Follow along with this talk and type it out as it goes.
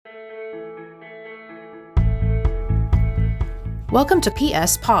Welcome to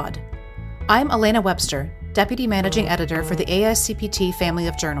PSPod. I'm Alaina Webster, Deputy Managing Editor for the ASCPT Family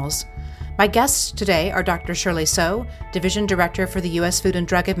of Journals. My guests today are Dr. Shirley K, Division Director for the U.S. Food and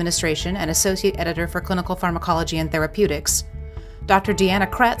Drug Administration and Associate Editor for Clinical Pharmacology and Therapeutics, Dr. Deanna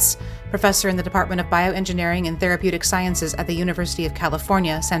Kroetz, Professor in the Department of Bioengineering and Therapeutic Sciences at the University of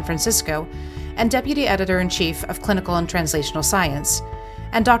California, San Francisco, and Deputy Editor-in-Chief of Clinical and Translational Science,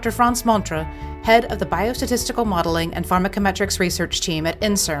 and Dr. France Mentré, Head of the Biostatistical Modeling and Pharmacometrics Research Team at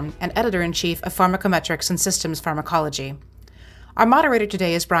INSERM and Editor-in-Chief of Pharmacometrics and Systems Pharmacology. Our moderator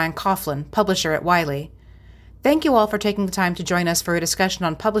today is Brian Coughlin, publisher at Wiley. Thank you all for taking the time to join us for a discussion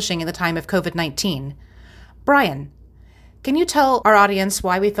on publishing in the time of COVID-19. Brian, can you tell our audience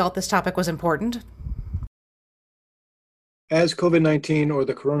why we felt this topic was important? As COVID-19, or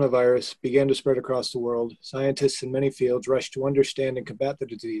the coronavirus, began to spread across the world, scientists in many fields rushed to understand and combat the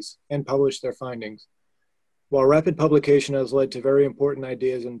disease and publish their findings. While rapid publication has led to very important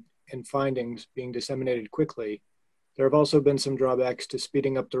ideas and findings being disseminated quickly, there have also been some drawbacks to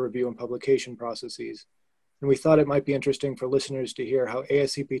speeding up the review and publication processes, and we thought it might be interesting for listeners to hear how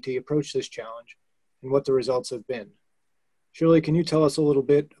ASCPT approached this challenge and what the results have been. Shirley, can you tell us a little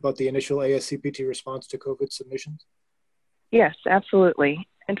bit about the initial ASCPT response to COVID submissions? Yes, absolutely.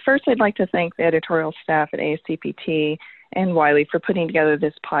 And first, I'd like to thank the editorial staff at ASCPT and Wiley for putting together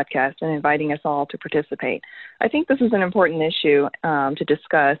this podcast and inviting us all to participate. I think this is an important issue to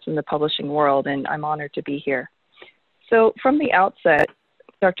discuss in the publishing world, and I'm honored to be here. So from the outset,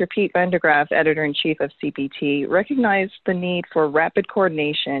 Dr. Piet van der Graaf, Editor-in-Chief of CPT, recognized the need for rapid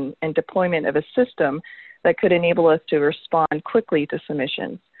coordination and deployment of a system that could enable us to respond quickly to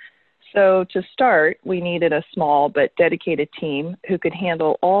submissions. So to start, we needed a small but dedicated team who could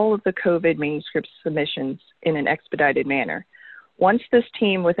handle all of the COVID manuscript submissions in an expedited manner. Once this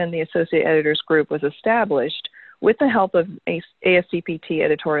team within the Associate Editors Group was established, with the help of ASCPT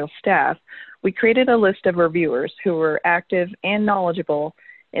editorial staff, we created a list of reviewers who were active and knowledgeable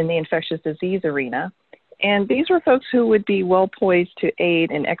in the infectious disease arena. And these were folks who would be well poised to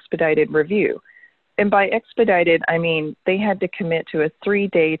aid in expedited review. And by expedited, I mean they had to commit to a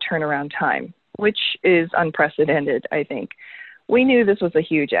 3-day turnaround time, which is unprecedented, I think. We knew this was a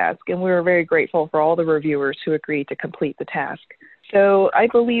huge ask, and we were very grateful for all the reviewers who agreed to complete the task. So I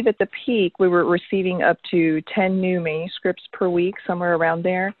believe at the peak, we were receiving up to 10 new manuscripts per week, somewhere around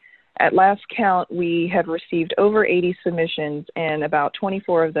there. At last count, we had received over 80 submissions, and about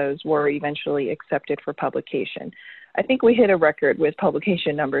 24 of those were eventually accepted for publication. I think we hit a record with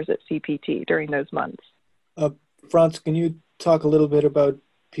publication numbers at CPT during those months. France, can you talk a little bit about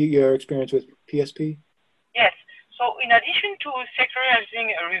your experience with PSP? Yes. So in addition to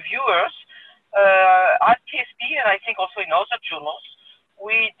sectorizing reviewers, at PSP, and I think also in other journals,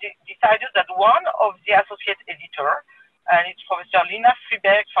 we decided that one of the associate editor, and it's Professor Lina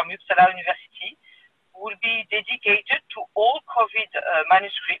Friberg from Uppsala University, will be dedicated to all COVID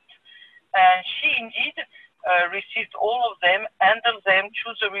manuscripts. And she indeed received all of them, handle them,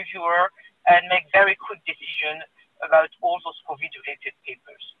 choose a reviewer, and make very quick decision about all those COVID-related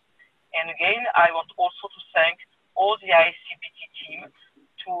papers. And again, I want also to thank all the ASCPT team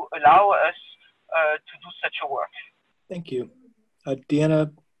to allow us to do such a work. Thank you.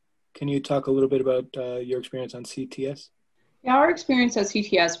 Deanna, can you talk a little bit about your experience on CTS? Yeah, our experience at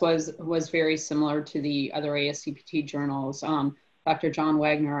CTS was very similar to the other ASCPT journals. Dr. John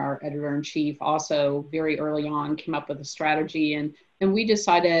Wagner, our editor-in-chief, also very early on came up with a strategy, and we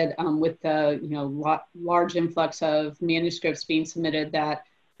decided with the large influx of manuscripts being submitted that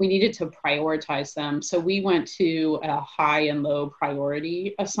we needed to prioritize them. So we went to a high and low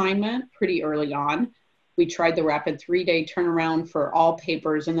priority assignment pretty early on. We tried the rapid 3-day turnaround for all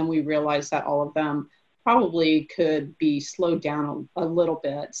papers, and then we realized that all of them probably could be slowed down a little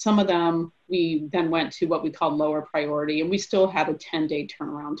bit. Some of them, we then went to what we call lower priority, and we still had a 10-day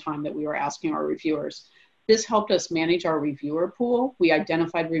turnaround time that we were asking our reviewers. This helped us manage our reviewer pool. We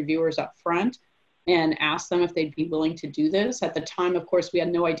identified reviewers up front and asked them if they'd be willing to do this. At the time, of course, we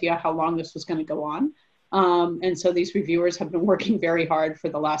had no idea how long this was going to go on. And so these reviewers have been working very hard for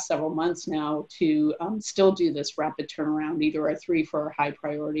the last several months now to still do this rapid turnaround, either a 3 for our high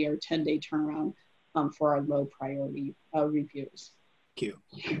priority or 10-day turnaround for our low priority reviews. Thank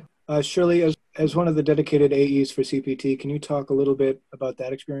you. Shirley, as one of the dedicated AEs for CPT, can you talk a little bit about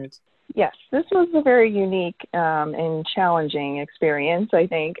that experience? Yes, this was a very unique and challenging experience, I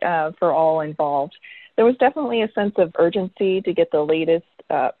think, for all involved. There was definitely a sense of urgency to get the latest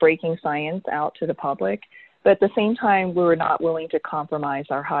breaking science out to the public, but at the same time, we were not willing to compromise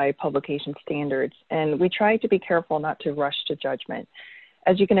our high publication standards, and we tried to be careful not to rush to judgment.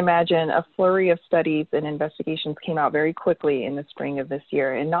 As you can imagine, a flurry of studies and investigations came out very quickly in the spring of this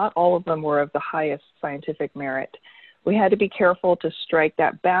year, and not all of them were of the highest scientific merit. We had to be careful to strike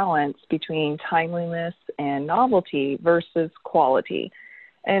that balance between timeliness and novelty versus quality.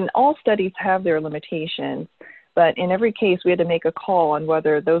 And all studies have their limitations, but in every case, we had to make a call on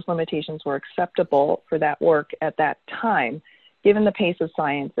whether those limitations were acceptable for that work at that time, given the pace of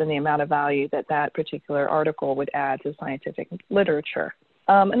science and the amount of value that that particular article would add to scientific literature.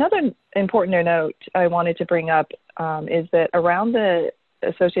 Another important note I wanted to bring up is that around the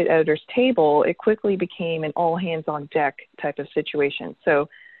associate editor's table, it quickly became an all hands on deck type of situation. So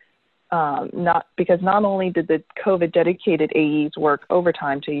not only did the COVID dedicated AEs work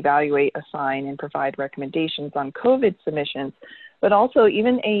overtime to evaluate, assign, and provide recommendations on COVID submissions, but also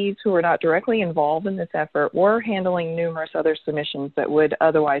even AEs who were not directly involved in this effort were handling numerous other submissions that would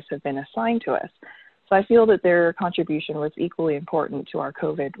otherwise have been assigned to us. So I feel that their contribution was equally important to our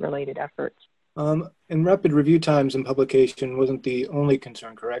COVID-related efforts. And rapid review times and publication wasn't the only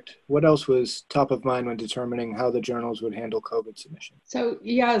concern, correct? What else was top of mind when determining how the journals would handle COVID submissions? So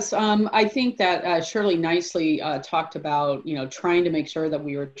yes, I think that Shirley nicely talked about, trying to make sure that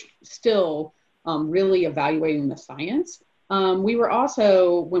we were still really evaluating the science. We were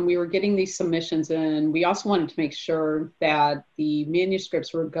also, when we were getting these submissions in, we also wanted to make sure that the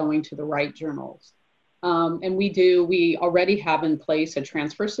manuscripts were going to the right journals. And we already have in place a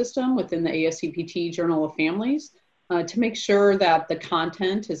transfer system within the ASCPT Journal of Families to make sure that the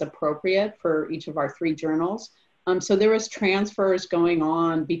content is appropriate for each of our 3 journals. So there was transfers going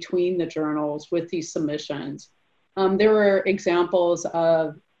on between the journals with these submissions. There were examples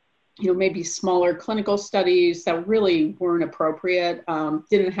of, maybe smaller clinical studies that really weren't appropriate,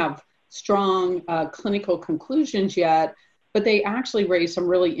 didn't have strong clinical conclusions yet, but they actually raised some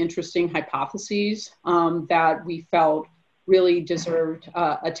really interesting hypotheses that we felt really deserved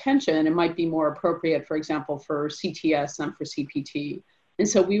attention and might be more appropriate, for example, for CTS than for CPT. And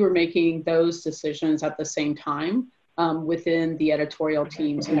so we were making those decisions at the same time within the editorial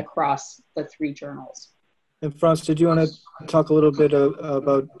teams and across the 3 journals. And France, did you want to talk a little bit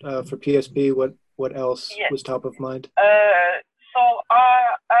about, for PSP, what else was top of mind? As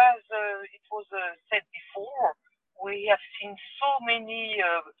it was said before, we have seen so many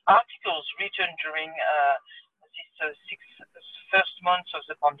articles written during these 6 first months of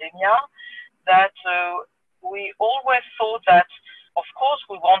the pandemic that we always thought that, of course,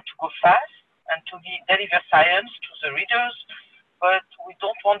 we want to go fast and to deliver science to the readers, but we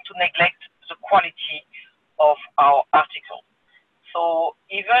don't want to neglect the quality of our article. So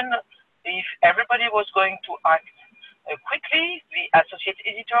even if everybody was going to act quickly, the associate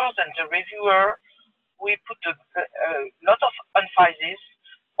editors and the reviewer, we put a lot of emphasis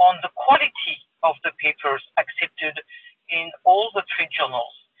on the quality of the papers accepted in all the 3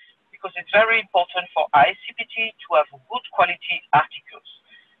 journals, because it's very important for ASCPT to have good quality articles.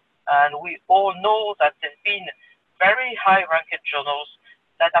 And we all know that there have been very high-ranked journals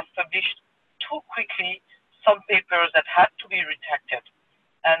that have published too quickly some papers that had to be retracted.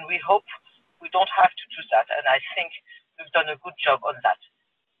 And we hope we don't have to do that. And I think we've done a good job on that,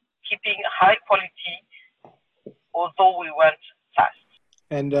 keeping high quality, although we went fast.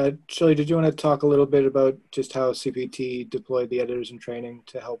 And Shirley, did you want to talk a little bit about just how CPT deployed the editors in training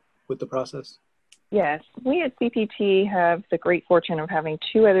to help with the process? Yes, we at CPT have the great fortune of having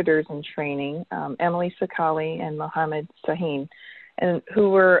 2 editors in training, Emily Sakali and Mohammed Sahin, and who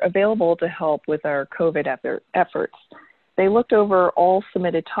were available to help with our COVID efforts. They looked over all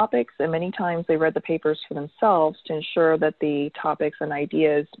submitted topics, and many times they read the papers for themselves to ensure that the topics and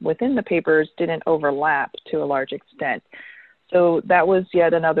ideas within the papers didn't overlap to a large extent. So that was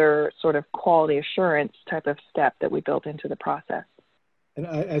yet another sort of quality assurance type of step that we built into the process. And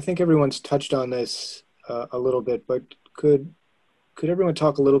I think everyone's touched on this a little bit, but could everyone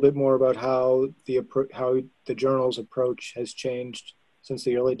talk a little bit more about how the journal's approach has changed since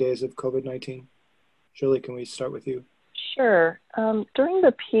the early days of COVID-19? Shirley, can we start with you? Sure. During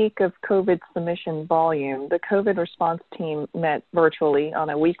the peak of COVID submission volume, the COVID response team met virtually on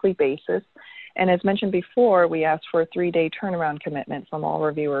a weekly basis. And as mentioned before, we asked for a 3-day turnaround commitment from all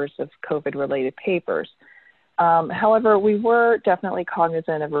reviewers of COVID-related papers. However, we were definitely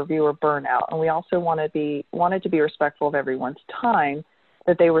cognizant of reviewer burnout, and we also wanted to be respectful of everyone's time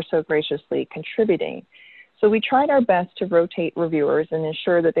that they were so graciously contributing. So we tried our best to rotate reviewers and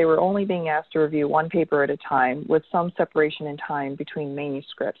ensure that they were only being asked to review 1 paper at a time with some separation in time between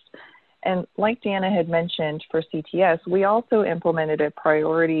manuscripts. And like Deanna had mentioned for CTS, we also implemented a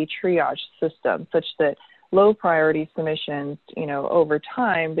priority triage system such that low priority submissions, over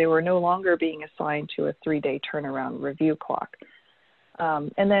time, they were no longer being assigned to a 3-day turnaround review clock.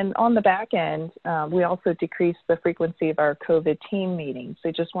 And then on the back end, we also decreased the frequency of our COVID team meetings.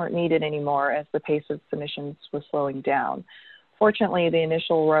 They just weren't needed anymore as the pace of submissions was slowing down. Fortunately, the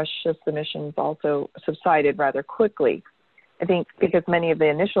initial rush of submissions also subsided rather quickly. I think because many of the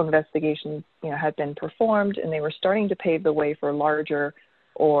initial investigations, had been performed and they were starting to pave the way for larger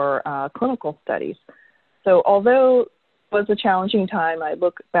or clinical studies. So although it was a challenging time, I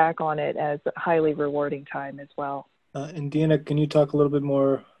look back on it as a highly rewarding time as well. And Deanna, can you talk a little bit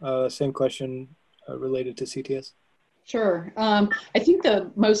more, same question related to CTS? Sure. I think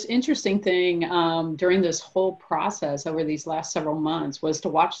the most interesting thing during this whole process over these last several months was to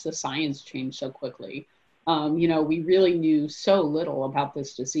watch the science change so quickly. We really knew so little about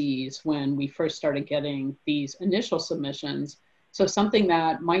this disease when we first started getting these initial submissions. So something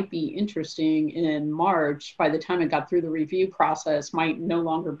that might be interesting in March, by the time it got through the review process, might no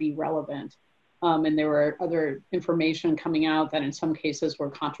longer be relevant. And there were other information coming out that in some cases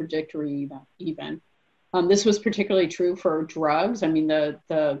were contradictory even. This was particularly true for drugs. I mean,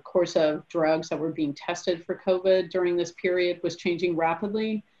 the course of drugs that were being tested for COVID during this period was changing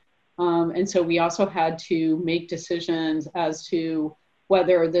rapidly. And so we also had to make decisions as to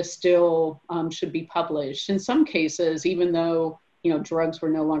whether this still should be published. In some cases, even though drugs were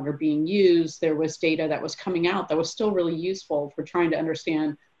no longer being used, there was data that was coming out that was still really useful for trying to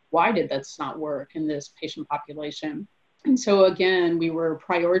understand why did this not work in this patient population. And so again, we were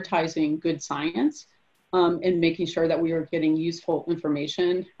prioritizing good science and making sure that we were getting useful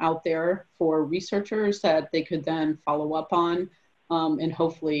information out there for researchers that they could then follow up on and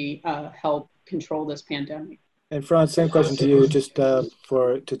hopefully help control this pandemic. And France, same question to you, just to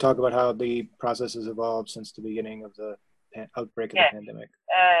talk about how the process has evolved since the beginning of the outbreak of the pandemic.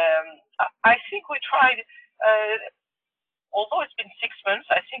 I think we tried, although it's been 6 months,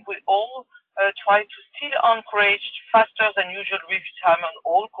 I think we all tried to still encourage faster than usual review time on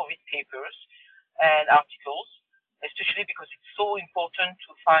all COVID papers and articles, especially because it's so important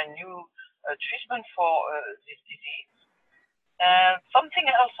to find new treatment for this disease. And something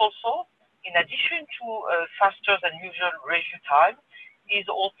else also, in addition to faster than usual review time, is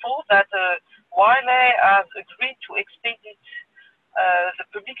also that Wiley has agreed to expedite the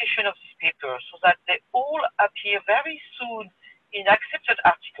publication of this paper so that they all appear very soon in accepted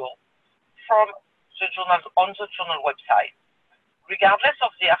articles from the journal on the journal website, regardless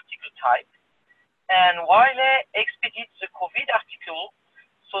of the article type. And Wiley expedites the COVID article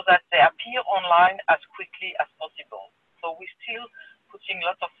so that they appear online as quickly as possible. So we're still putting a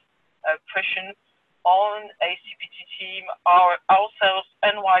lot of pressure on ASCPT team, ourselves,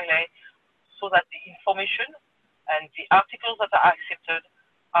 and Wiley, so that the information and the articles that are accepted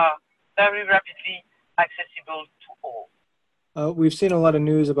are very rapidly accessible to all. We've seen a lot of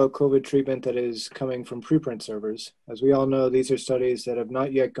news about COVID treatment that is coming from preprint servers. As we all know, these are studies that have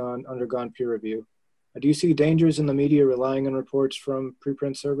not yet undergone peer review. Do you see dangers in the media relying on reports from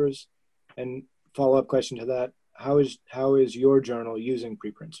preprint servers? And follow-up question to that, how is your journal using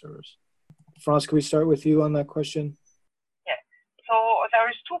preprint servers? France, can we start with you on that question? Yeah, so there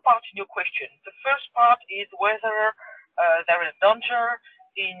is two parts in your question. The first part is whether there is danger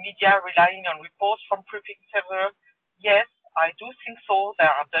in media relying on reports from preprint servers. Yes, I do think so, there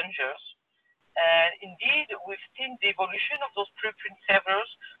are dangers. And indeed, we've seen the evolution of those preprint servers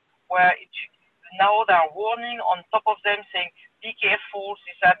where now there are warning on top of them saying, be careful,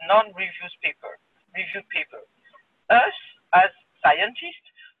 these are non-reviewed paper. Us, as scientists,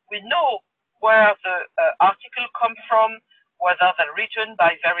 we know where the article come from, whether they're written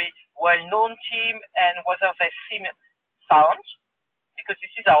by very well-known team, and whether they seem sound, because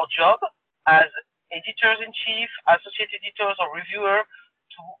this is our job as editors-in-chief, associate editors, or reviewer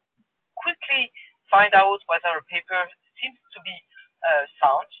to quickly find out whether a paper seems to be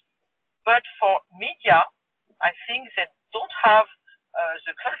sound. But for media, I think they don't have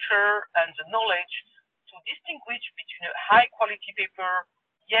the culture and the knowledge to distinguish between a high-quality paper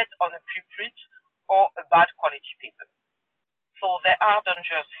yet on a preprint or a bad quality paper. So there are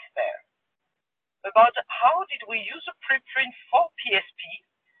dangers there. About how did we use a preprint for PSP,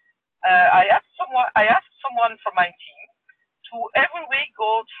 I asked someone from my team to every week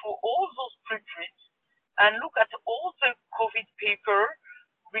go through all those preprints and look at all the COVID paper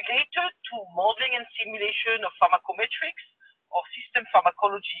related to modeling and simulation of pharmacometrics or system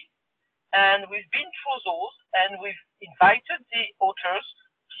pharmacology. And we've been through those and we've invited the authors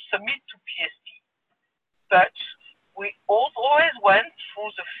to submit to PSP. But we always went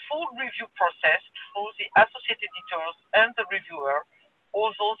through the full review process through the associate editors and the reviewer,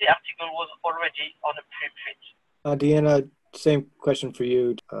 although the article was already on a preprint. Deanna, same question for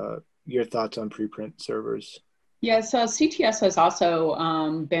you. Your thoughts on preprint servers? Yeah, so CTS has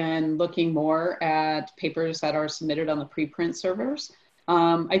also been looking more at papers that are submitted on the preprint servers.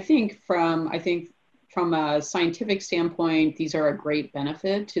 I think from a scientific standpoint, these are a great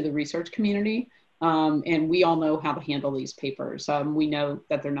benefit to the research community. And we all know how to handle these papers. We know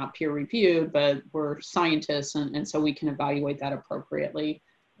that they're not peer reviewed, but we're scientists, and so we can evaluate that appropriately.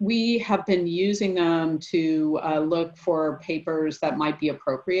 We have been using them to look for papers that might be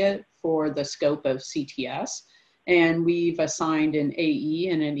appropriate for the scope of CTS. And we've assigned an AE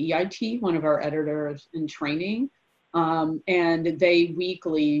and an EIT, one of our editors in training. And they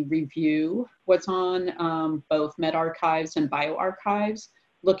weekly review what's on both medRxives and bioRxives,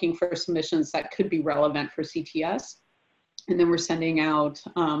 looking for submissions that could be relevant for CTS. And then we're sending out,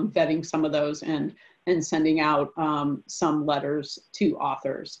 vetting some of those and sending out some letters to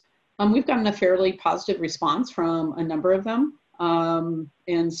authors. We've gotten a fairly positive response from a number of them.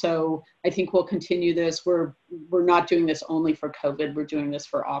 And so I think we'll continue this. We're not doing this only for COVID. We're doing this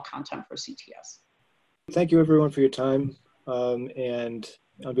for all content for CTS. Thank you everyone for your time. And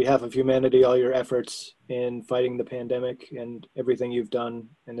on behalf of humanity, all your efforts in fighting the pandemic and everything you've done.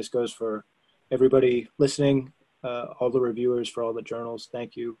 And this goes for everybody listening, all the reviewers, for all the journals.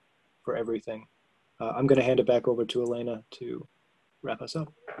 Thank you for everything. I'm going to hand it back over to Alaina to wrap us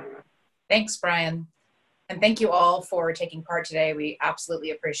up. Thanks, Brian. And thank you all for taking part today. We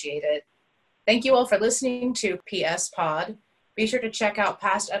absolutely appreciate it. Thank you all for listening to PSPod. Be sure to check out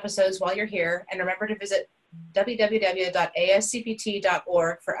past episodes while you're here, and remember to visit www.ascpt.org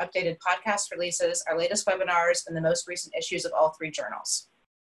for updated podcast releases, our latest webinars, and the most recent issues of all 3 journals.